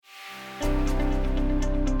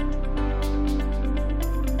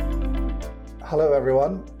Hello,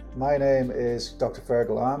 everyone. My name is Dr.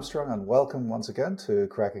 Fergal Armstrong, and welcome once again to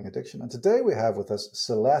Cracking Addiction. And today we have with us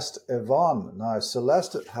Celeste Yvonne. Now,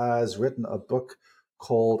 Celeste has written a book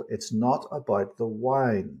called It's Not About the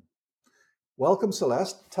Wine. Welcome,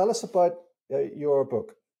 Celeste. Tell us about your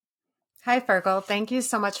book. Hi, Fergal. Thank you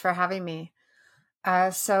so much for having me.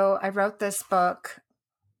 So I wrote this book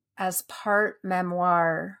as part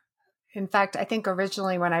memoir. In fact, I think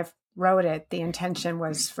originally when I wrote it, the intention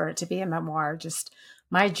was for it to be a memoir, just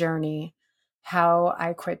my journey, how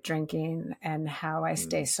I quit drinking and how I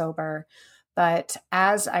stay sober. But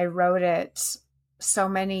as I wrote it, so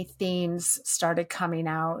many themes started coming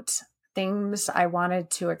out, things I wanted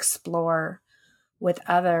to explore with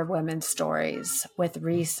other women's stories, with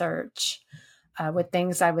research, with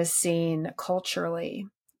things I was seeing culturally.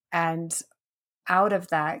 And out of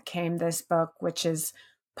that came this book, which is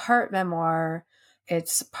part memoir,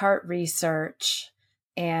 it's part research,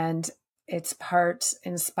 and it's part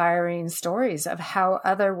inspiring stories of how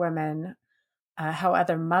other women, how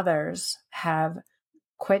other mothers have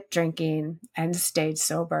quit drinking and stayed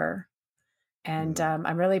sober. And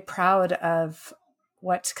I'm really proud of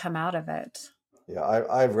what's come out of it. Yeah,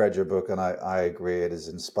 I've read your book, and I agree it is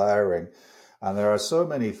inspiring. And there are so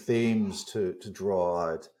many themes to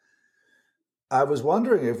draw out. I was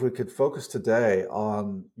wondering if we could focus today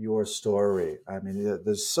on your story. I mean,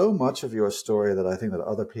 there's so much of your story that I think that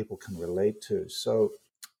other people can relate to. So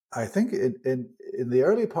I think in the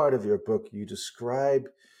early part of your book, you describe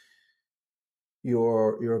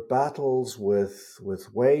your battles with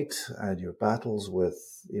weight and your battles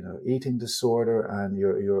with eating disorder and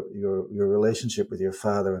your relationship with your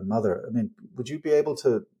father and mother. I mean, would you be able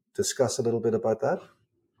to discuss a little bit about that?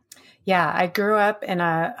 Yeah, I grew up in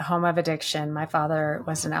a home of addiction. My father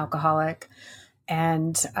was an alcoholic.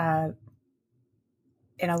 And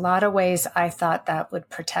in a lot of ways, I thought that would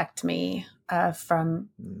protect me from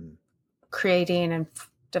creating and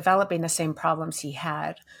developing the same problems he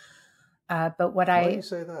had. But what Why do you I,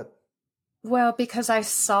 say that? well, because I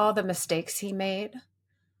saw the mistakes he made.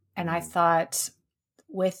 And I thought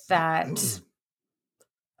with that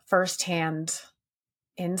firsthand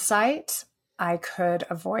insight, I could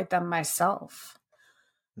avoid them myself.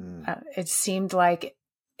 It seemed like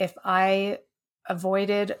if I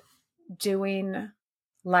avoided doing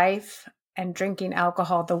life and drinking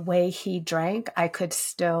alcohol the way he drank, I could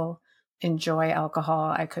still enjoy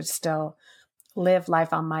alcohol. I could still live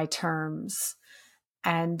life on my terms.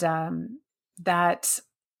 And that,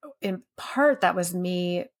 in part, that was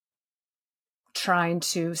me trying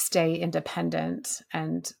to stay independent.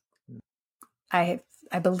 And I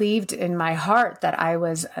believed in my heart that I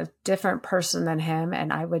was a different person than him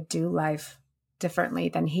and I would do life differently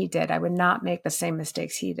than he did. I would not make the same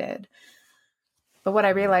mistakes he did. But what I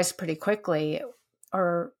realized pretty quickly,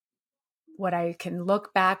 or what I can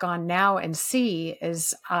look back on now and see,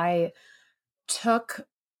 is I took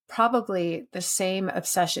probably the same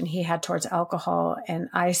obsession he had towards alcohol and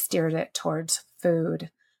I steered it towards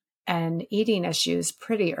food and eating issues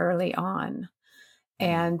pretty early on.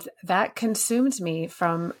 And that consumed me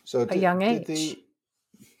from So a did young did age. the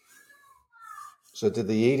so did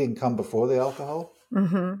the eating come before the alcohol?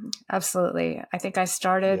 Absolutely. I think I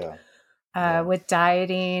started Yeah, yeah. with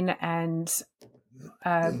dieting and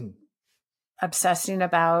uh, obsessing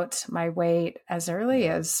about my weight as early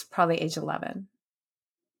as probably age 11.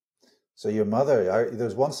 So your mother,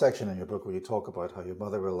 there's one section in your book where you talk about how your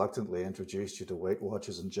mother reluctantly introduced you to Weight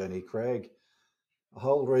Watchers and Jenny Craig.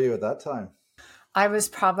 How old were you at that time? I was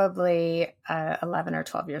probably 11 or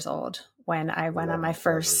 12 years old when I went on 11 my or 12 years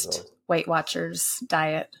first old. Weight Watchers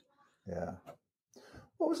diet. Yeah.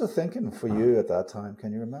 What was the thinking for you at that time?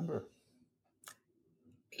 Can you remember?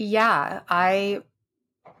 Yeah, I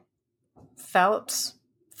felt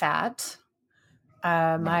fat.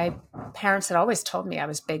 My parents had always told me I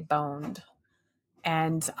was big boned.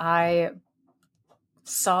 And I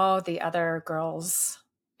saw the other girls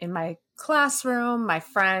in my classroom, my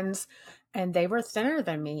friends, and they were thinner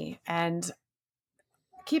than me. And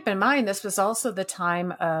keep in mind, this was also the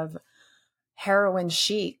time of heroin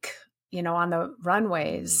chic, on the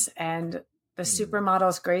runways, and the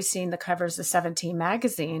supermodels gracing the covers of 17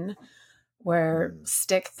 magazine were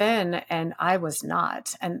stick thin, and I was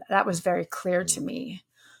not. And that was very clear to me.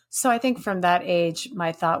 So I think from that age,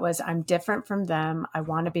 my thought was, I'm different from them. I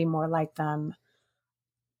want to be more like them.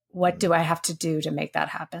 What do I have to do to make that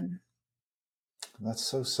happen? That's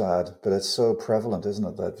so sad, but it's so prevalent, isn't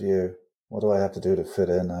it? That view. What do I have to do to fit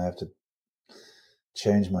in? I have to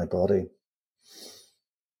change my body.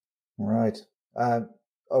 Right.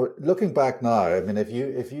 Looking back now, I mean, if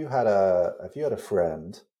you had a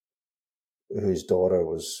friend whose daughter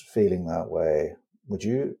was feeling that way, would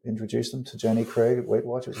you introduce them to Jenny Craig at Weight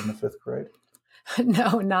Watchers in the 5th grade?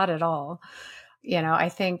 No, not at all. I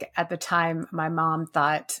think at the time my mom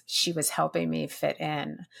thought she was helping me fit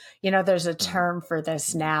in. There's a term for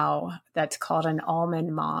this now that's called an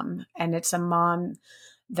almond mom. And it's a mom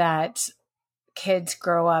that kids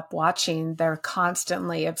grow up watching. They're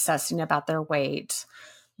constantly obsessing about their weight.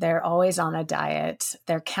 They're always on a diet.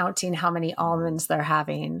 They're counting how many almonds they're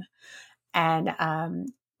having. And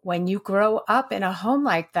when you grow up in a home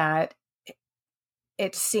like that,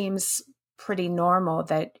 it seems pretty normal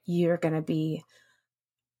that you're going to be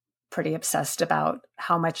pretty obsessed about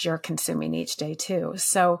how much you're consuming each day too.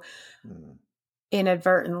 So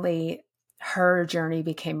inadvertently, her journey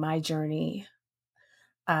became my journey.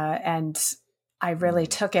 And I really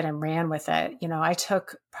took it and ran with it. I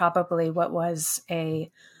took probably what was a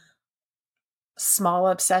small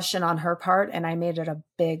obsession on her part, and I made it a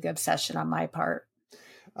big obsession on my part.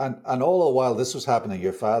 And all the while this was happening,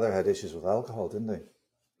 your father had issues with alcohol, didn't he?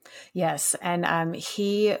 Yes. And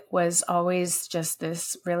he was always just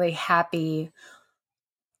this really happy,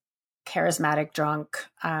 charismatic drunk.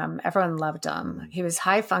 Everyone loved him. He was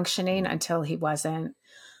high functioning until he wasn't,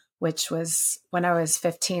 which was when I was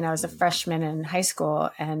 15. I was a freshman in high school,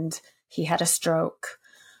 and he had a stroke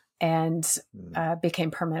and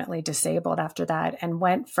became permanently disabled after that, and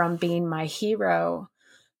went from being my hero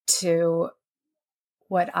to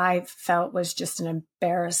what I felt was just an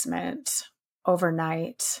embarrassment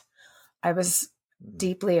overnight. I was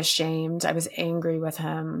deeply ashamed. I was angry with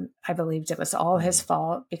him. I believed it was all his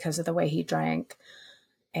fault because of the way he drank.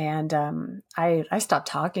 And I stopped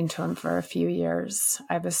talking to him for a few years.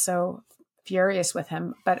 I was so furious with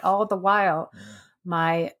him. But all the while,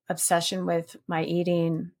 my obsession with my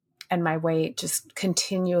eating and my weight just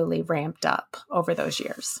continually ramped up over those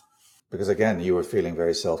years. Because again, you were feeling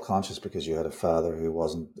very self-conscious because you had a father who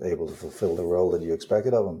wasn't able to fulfill the role that you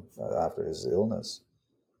expected of him after his illness.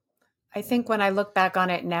 I think when I look back on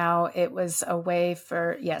it now, it was a way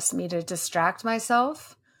for, me to distract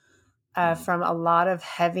myself from a lot of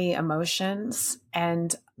heavy emotions.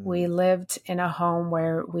 And we lived in a home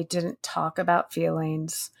where we didn't talk about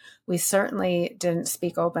feelings. We certainly didn't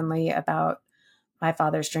speak openly about my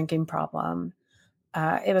father's drinking problem.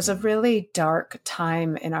 It was a really dark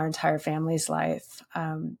time in our entire family's life,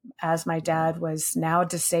 as my dad was now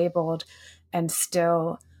disabled and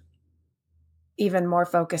still even more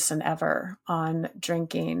focused than ever on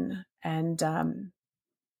drinking and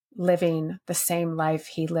living the same life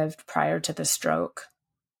he lived prior to the stroke.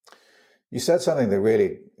 You said something that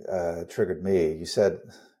really triggered me. You said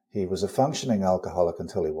he was a functioning alcoholic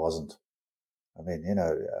until he wasn't. I mean,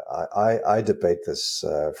 I debate this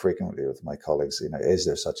frequently with my colleagues. Is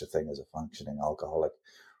there such a thing as a functioning alcoholic?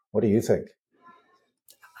 What do you think?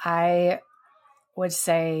 I would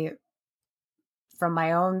say, from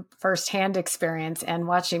my own firsthand experience and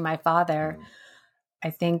watching my father,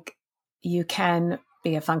 I think you can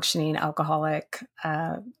be a functioning alcoholic,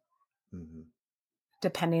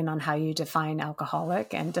 depending on how you define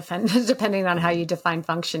alcoholic and depending on how you define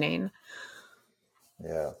functioning.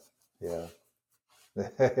 Yeah.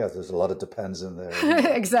 Yeah, there's a lot of depends in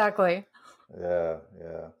there. Exactly. Yeah.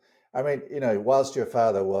 I mean, whilst your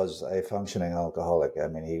father was a functioning alcoholic, I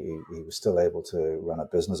mean, he was still able to run a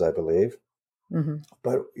business, I believe. Mm-hmm.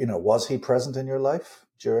 But, was he present in your life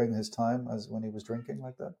during his time as when he was drinking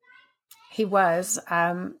like that? He was.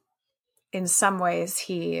 In some ways,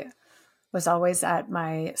 he was always at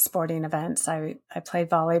my sporting events. I played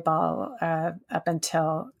volleyball up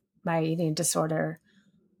until my eating disorder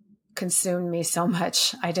consumed me so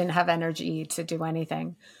much. I didn't have energy to do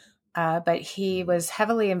anything. But he was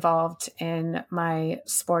heavily involved in my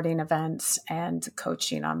sporting events and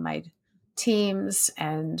coaching on my teams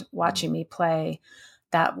and watching me play.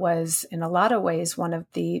 That was, in a lot of ways, one of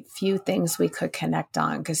the few things we could connect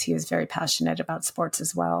on, because he was very passionate about sports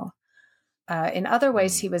as well. In other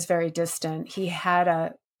ways, he was very distant. He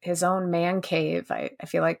had his own man cave. I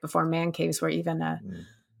feel like before man caves were even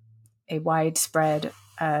a widespread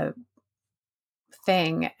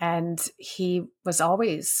thing. And he was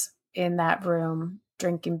always in that room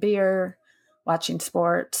drinking beer, watching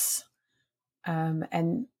sports,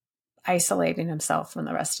 and isolating himself from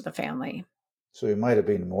the rest of the family. So he might have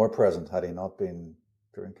been more present had he not been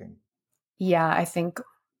drinking. Yeah, I think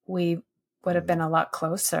we would have been a lot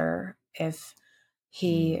closer if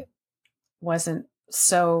he wasn't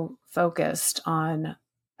so focused on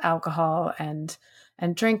alcohol and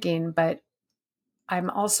drinking. But I'm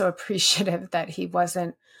also appreciative that he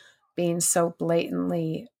wasn't being so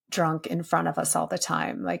blatantly drunk in front of us all the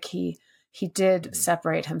time. Like he did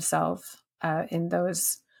separate himself in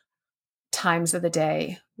those times of the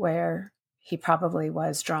day where he probably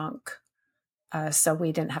was drunk. So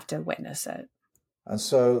we didn't have to witness it. And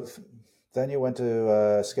so then you went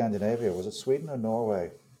to Scandinavia. Was it Sweden or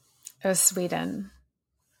Norway? It was Sweden.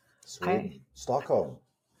 Sweden. Stockholm.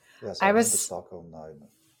 Yes, I I remember was Stockholm now.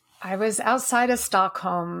 I was outside of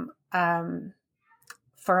Stockholm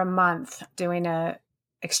for a month doing a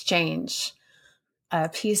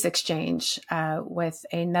peace exchange with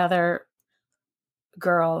another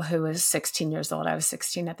girl who was 16 years old. I was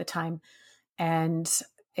 16 at the time. And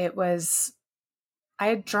I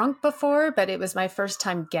had drunk before, but it was my first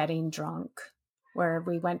time getting drunk, where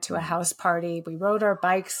we went to a house party. We rode our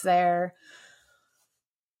bikes there.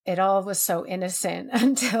 It all was so innocent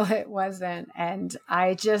until it wasn't. And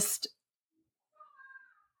I just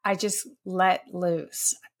let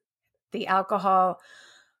loose. The alcohol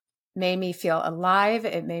made me feel alive.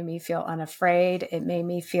 It made me feel unafraid. It made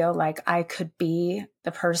me feel like I could be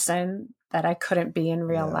the person that I couldn't be in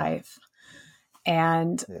real life.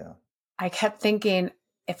 And I kept thinking,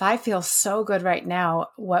 if I feel so good right now,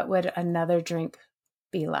 what would another drink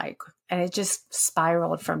be like? And it just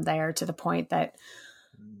spiraled from there to the point that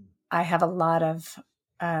I have a lot of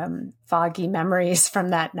foggy memories from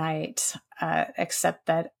that night, except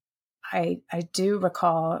that I do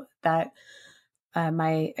recall that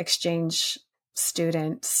my exchange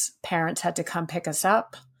students' parents had to come pick us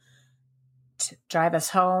up, to drive us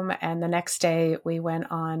home. And the next day we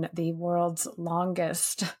went on the world's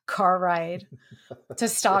longest car ride to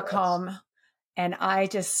Stockholm. Yes. And I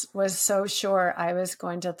just was so sure I was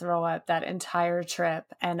going to throw up that entire trip.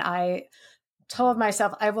 And I told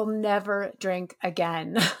myself I will never drink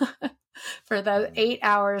again for the 8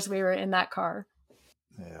 hours we were in that car.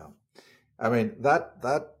 Yeah. I mean,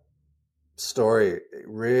 that story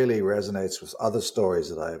really resonates with other stories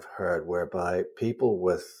that I've heard, whereby people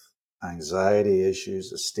with anxiety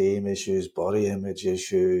issues, esteem issues, body image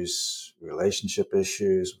issues, relationship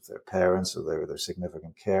issues with their parents or their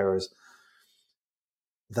significant carers,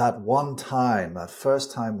 that one time, that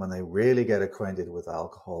first time when they really get acquainted with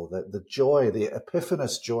alcohol, the joy, the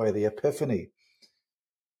epiphanous joy, the epiphany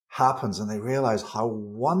happens, and they realize how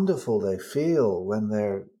wonderful they feel when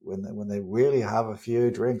they really have a few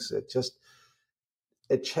drinks.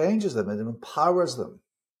 It changes them. It empowers them.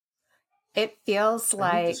 It feels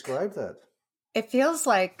like, you describe that. It feels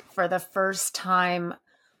like for the first time,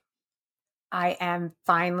 I am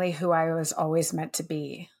finally who I was always meant to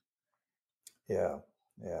be. Yeah.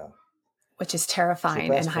 Yeah. Which is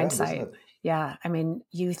terrifying in hindsight. Yeah. I mean,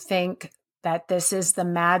 you think that this is the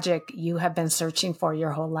magic you have been searching for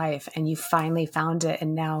your whole life, and you finally found it,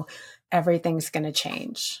 and now everything's going to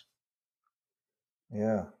change.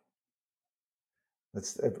 Yeah.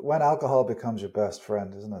 When alcohol becomes your best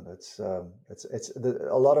friend, isn't it?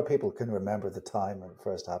 A lot of people can remember the time when it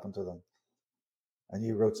first happened to them. And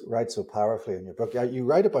you write so powerfully in your book. You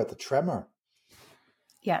write about the tremor.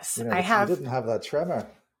 Yes, I have. You didn't have that tremor.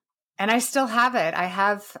 And I still have it. I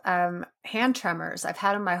have hand tremors. I've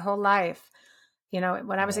had them my whole life. When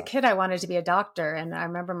I was a kid, I wanted to be a doctor. And I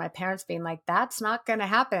remember my parents being like, that's not going to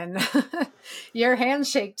happen. Your hands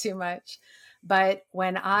shake too much. But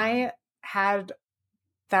when I had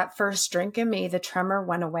that first drink in me, the tremor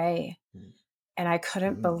went away. And I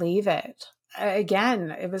couldn't believe it.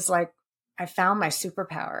 Again, it was like I found my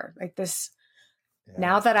superpower. Like this,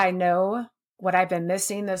 now that I know what I've been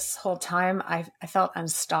missing this whole time, I felt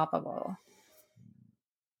unstoppable.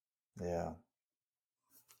 Yeah.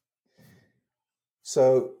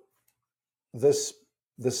 So this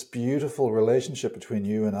beautiful relationship between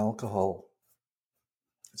you and alcohol,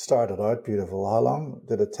 it started out beautiful. How long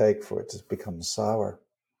did it take for it to become sour?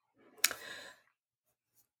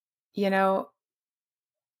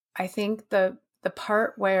 I think the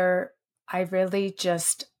part where I really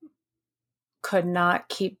just could not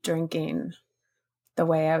keep drinking the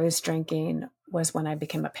way I was drinking was when I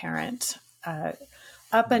became a parent.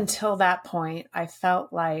 Up until that point, I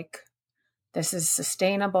felt like this is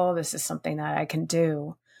sustainable. This is something that I can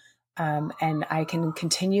do. And I can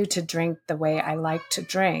continue to drink the way I like to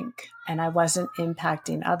drink. And I wasn't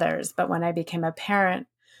impacting others. But when I became a parent,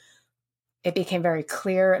 it became very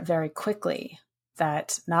clear very quickly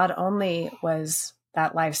that not only was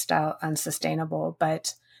that lifestyle unsustainable,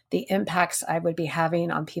 but the impacts I would be having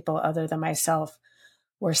on people other than myself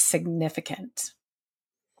were significant.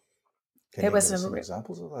 Can you give us some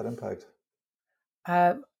examples of that impact?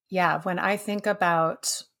 Yeah, when I think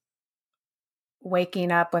about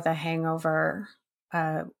waking up with a hangover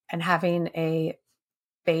and having a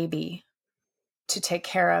baby to take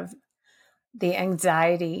care of, the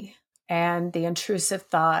anxiety and the intrusive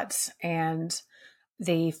thoughts and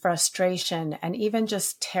the frustration and even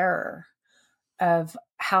just terror of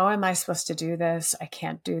how am I supposed to do this? I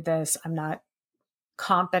can't do this. I'm not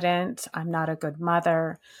competent. I'm not a good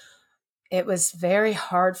mother. It was very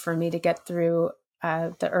hard for me to get through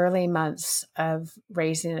the early months of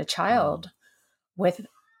raising a child with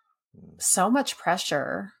so much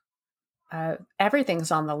pressure.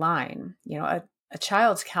 Everything's on the line. You know, a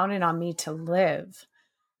child's counting on me to live.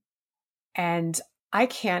 And I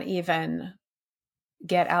can't even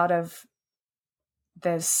get out of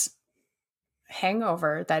this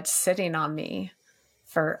hangover that's sitting on me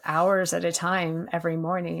for hours at a time every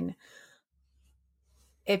morning.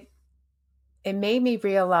 It made me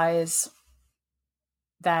realize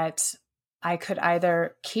that I could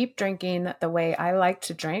either keep drinking the way I like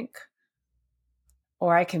to drink,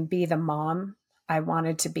 or I can be the mom I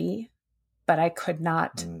wanted to be, but I could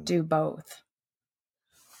not do both.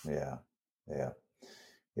 Yeah. Yeah.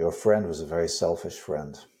 Your friend was a very selfish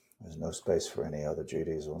friend. There's no space for any other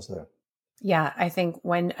duties, was there? Yeah. I think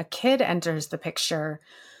when a kid enters the picture,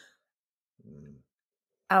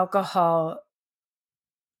 alcohol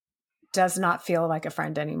does not feel like a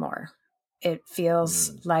friend anymore. It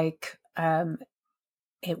feels like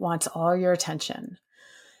it wants all your attention.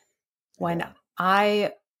 When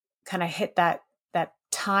I kind of hit that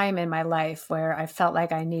time in my life where I felt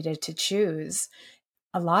like I needed to choose,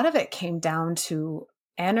 a lot of it came down to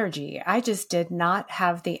energy. I just did not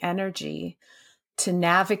have the energy to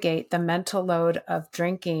navigate the mental load of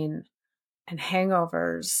drinking and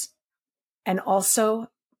hangovers and also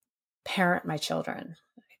parent my children.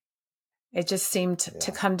 It just seemed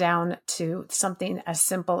to come down to something as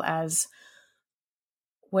simple as,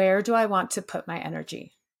 where do I want to put my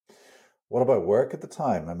energy? What about work at the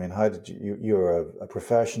time? I mean, how did you're a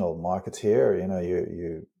professional marketeer, you know,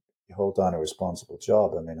 you hold down a responsible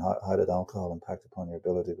job. I mean, how did alcohol impact upon your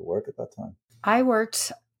ability to work at that time? I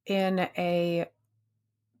worked in a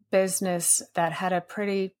business that had a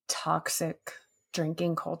pretty toxic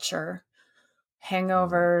drinking culture.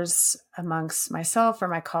 Hangovers amongst myself or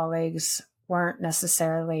my colleagues weren't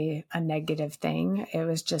necessarily a negative thing. It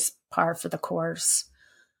was just par for the course.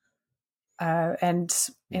 And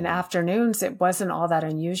in afternoons, it wasn't all that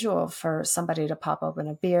unusual for somebody to pop open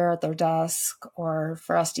a beer at their desk or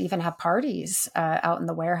for us to even have parties out in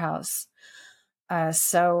the warehouse.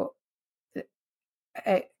 So,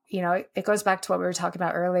 it goes back to what we were talking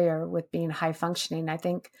about earlier with being high functioning. I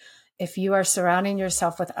think if you are surrounding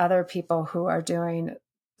yourself with other people who are doing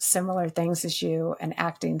similar things as you and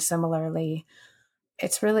acting similarly,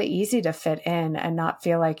 it's really easy to fit in and not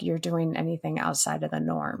feel like you're doing anything outside of the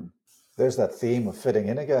norm. There's that theme of fitting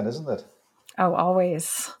in again, isn't it? Oh,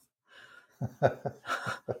 always.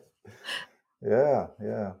 Yeah.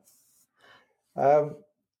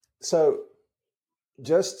 So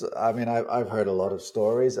just, I mean, I've heard a lot of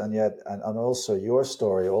stories, and yet, and also your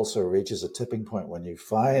story also reaches a tipping point when you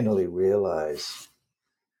finally realize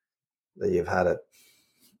that you've had it.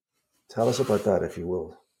 Tell us about that, if you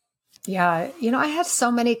will. Yeah. I had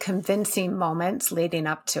so many convincing moments leading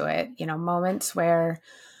up to it, moments where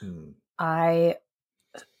I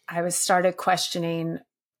started questioning,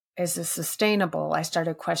 is this sustainable? I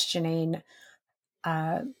started questioning,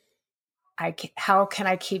 how can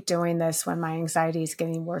I keep doing this when my anxiety is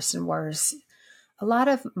getting worse and worse? A lot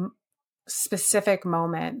of specific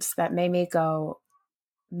moments that made me go,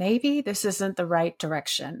 maybe this isn't the right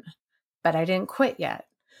direction, but I didn't quit yet.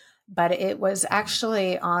 But it was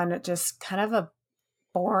actually on just kind of a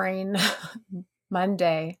boring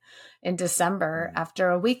Monday in December after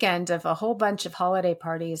a weekend of a whole bunch of holiday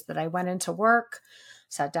parties that I went into work,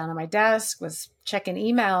 sat down at my desk, was checking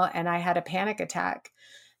email, and I had a panic attack.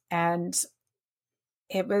 And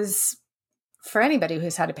it was, for anybody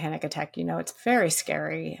who's had a panic attack, it's very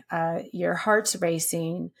scary. Your heart's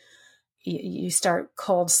racing. You start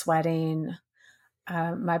cold sweating.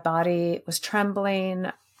 My body was trembling.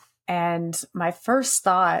 And my first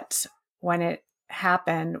thought when it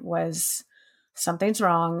happened was, something's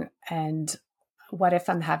wrong. And what if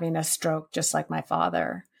I'm having a stroke just like my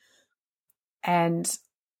father? And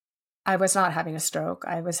I was not having a stroke.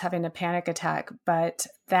 I was having a panic attack. But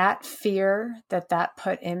that fear that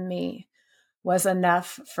put in me was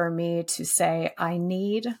enough for me to say, I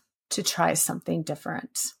need to try something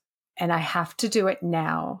different. And I have to do it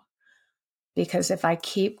now. Because if I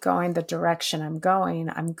keep going the direction I'm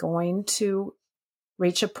going to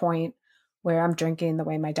reach a point where I'm drinking the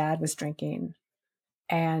way my dad was drinking.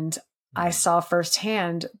 And I saw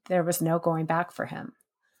firsthand there was no going back for him.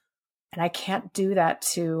 And I can't do that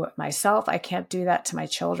to myself. I can't do that to my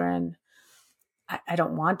children. I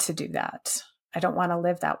don't want to do that. I don't want to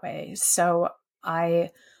live that way. So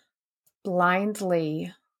I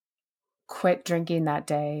blindly quit drinking that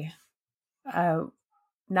day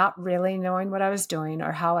not really knowing what I was doing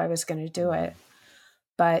or how I was going to do it,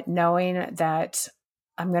 but knowing that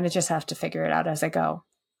I'm going to just have to figure it out as I go.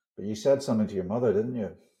 But you said something to your mother, didn't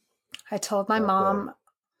you? I told my That day. mom,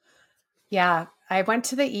 yeah, I went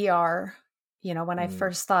to the ER, when I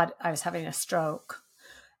first thought I was having a stroke.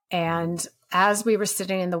 And as we were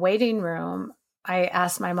sitting in the waiting room, I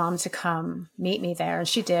asked my mom to come meet me there, and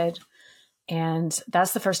she did. And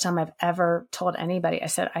that's the first time I've ever told anybody. I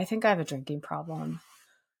said, I think I have a drinking problem.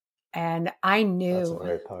 And I knew. That's a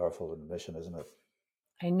very powerful admission, isn't it?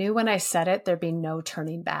 I knew when I said it, there'd be no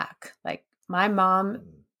turning back. Like, my mom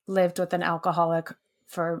lived with an alcoholic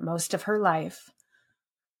for most of her life.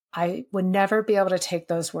 I would never be able to take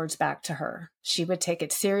those words back to her. She would take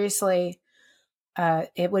it seriously.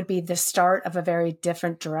 It would be the start of a very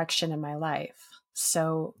different direction in my life.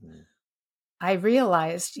 So I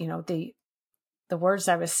realized, the words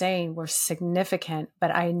I was saying were significant,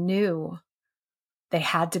 but I knew they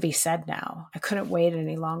had to be said now. I couldn't wait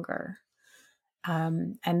any longer.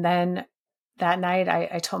 And then that night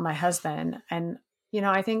I told my husband, and,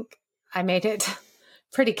 I think I made it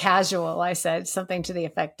pretty casual. I said something to the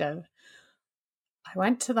effect of, I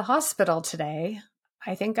went to the hospital today.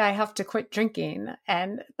 I think I have to quit drinking.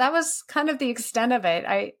 And that was kind of the extent of it.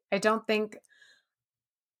 I don't think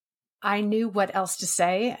I knew what else to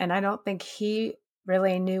say, and I don't think he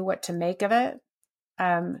really knew what to make of it.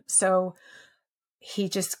 So he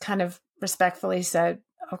just kind of respectfully said,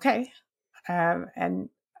 okay. And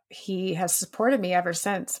he has supported me ever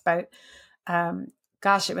since. But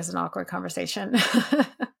gosh, it was an awkward conversation.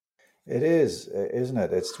 It is, isn't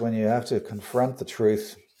it? It's when you have to confront the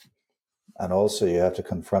truth, and also you have to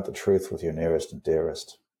confront the truth with your nearest and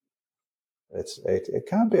dearest. It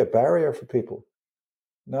can be a barrier for people.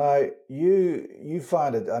 Now, you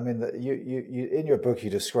find it. I mean, you in your book you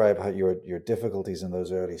describe how your difficulties in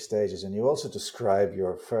those early stages, and you also describe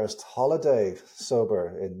your first holiday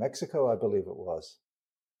sober in Mexico, I believe it was.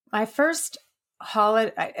 My first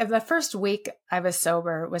holiday, the first week I was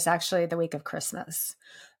sober was actually the week of Christmas.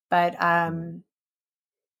 But I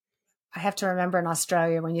have to remember, in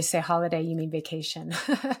Australia, when you say holiday, you mean vacation.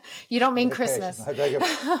 You don't mean vacation. Christmas. I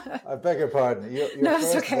beg your pardon. Your no,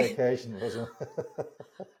 first okay. vacation was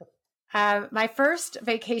my first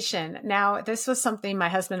vacation. Now, this was something my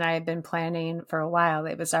husband and I had been planning for a while.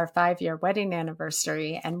 It was our 5-year wedding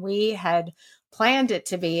anniversary, and we had planned it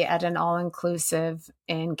to be at an all-inclusive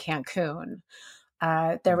in Cancun.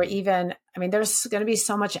 There were even, there's going to be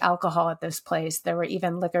so much alcohol at this place. There were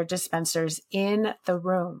even liquor dispensers in the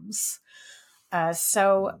rooms.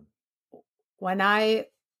 So when I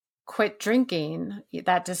quit drinking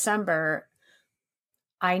that December,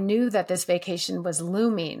 I knew that this vacation was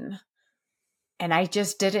looming, and I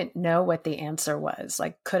just didn't know what the answer was.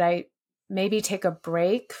 Like, could I maybe take a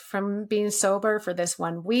break from being sober for this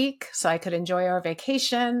 1 week so I could enjoy our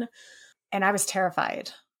vacation? And I was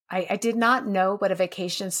terrified. I did not know what a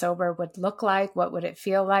vacation sober would look like. What would it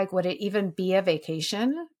feel like? Would it even be a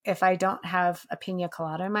vacation if I don't have a pina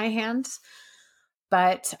colada in my hands?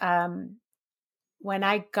 But when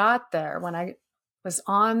I got there, when I was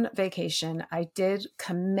on vacation, I did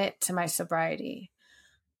commit to my sobriety.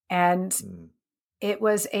 And it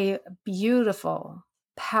was a beautiful,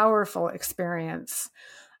 powerful experience.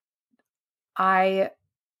 I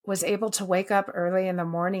was able to wake up early in the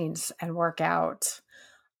mornings and work out.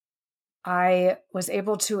 I was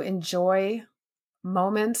able to enjoy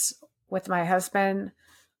moments with my husband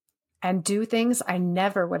and do things I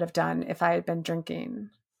never would have done if I had been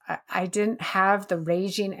drinking. I didn't have the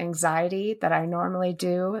raging anxiety that I normally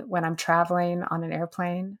do when I'm traveling on an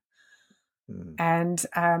airplane. And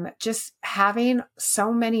just having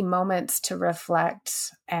so many moments to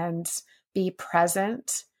reflect and be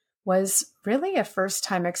present was really a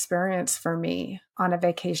first-time experience for me on a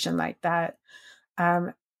vacation like that.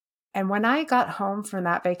 And when I got home from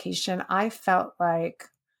that vacation, I felt like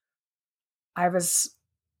I was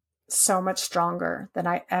so much stronger than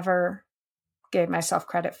I ever gave myself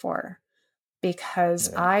credit for,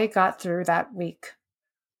 because I got through that week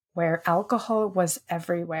where alcohol was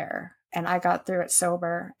everywhere, and I got through it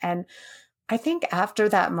sober. And I think after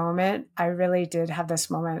that moment, I really did have this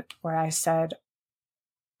moment where I said,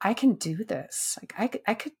 I can do this. Like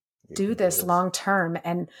I could do this long term,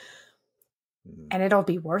 and it'll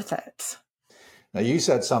be worth it. Now, you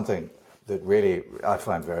said something that really I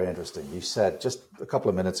find very interesting. You said just a couple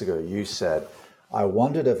of minutes ago, you said, I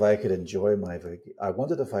wondered if I could enjoy I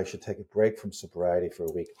wondered if I should take a break from sobriety for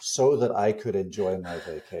a week so that I could enjoy my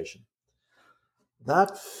vacation.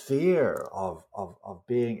 That fear of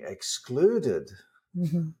being excluded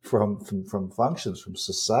from functions, from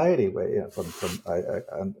society, where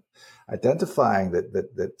identifying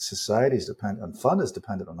that society is dependent and fun is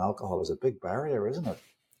dependent on alcohol is a big barrier, isn't it?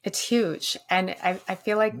 It's huge, and I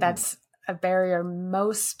feel like that's a barrier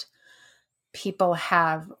most people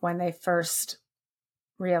have when they first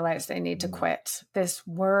realize they need to quit. This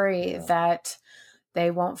worry that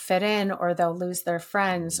they won't fit in, or they'll lose their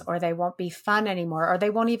friends, or they won't be fun anymore, or they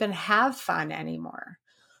won't even have fun anymore.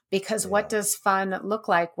 Because what does fun look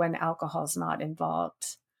like when alcohol's not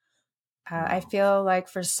involved? I feel like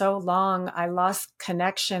for so long, I lost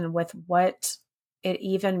connection with what it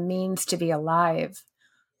even means to be alive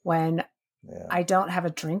when I don't have a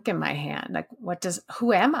drink in my hand. Like,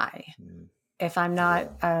 who am I if I'm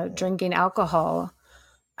not drinking alcohol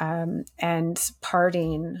and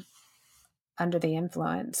partying under the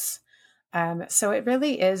influence? So it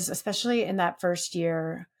really is, especially in that first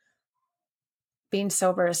year, being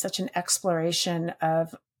sober is such an exploration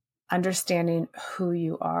of understanding who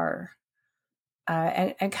you are,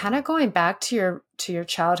 and kind of going back to your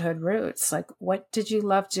childhood roots. Like, what did you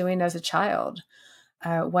love doing as a child?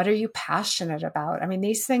 What are you passionate about? I mean,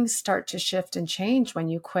 these things start to shift and change when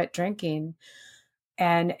you quit drinking.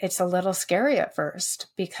 And it's a little scary at first,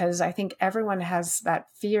 because I think everyone has that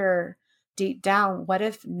fear deep down. What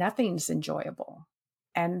if nothing's enjoyable?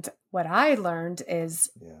 And what I learned is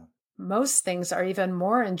most things are even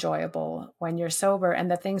more enjoyable when you're sober, and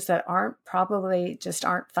the things that aren't probably just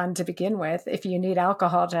aren't fun to begin with, if you need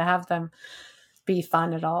alcohol to have them be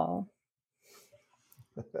fun at all.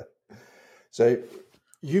 So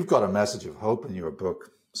you've got a message of hope in your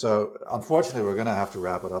book. So unfortunately, we're going to have to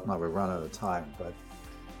wrap it up now. We're running out of time, but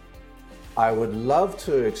I would love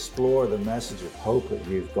to explore the message of hope that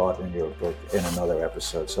you've got in your book in another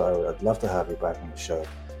episode. So I'd love to have you back on the show.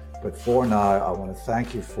 But for now, I want to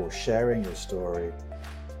thank you for sharing your story.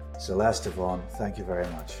 Celeste, Yvonne, thank you very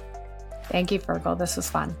much. Thank you, Fergal. This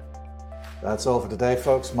was fun. That's all for today,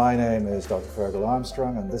 folks. My name is Dr. Fergal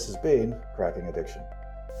Armstrong, and this has been Cracking Addiction.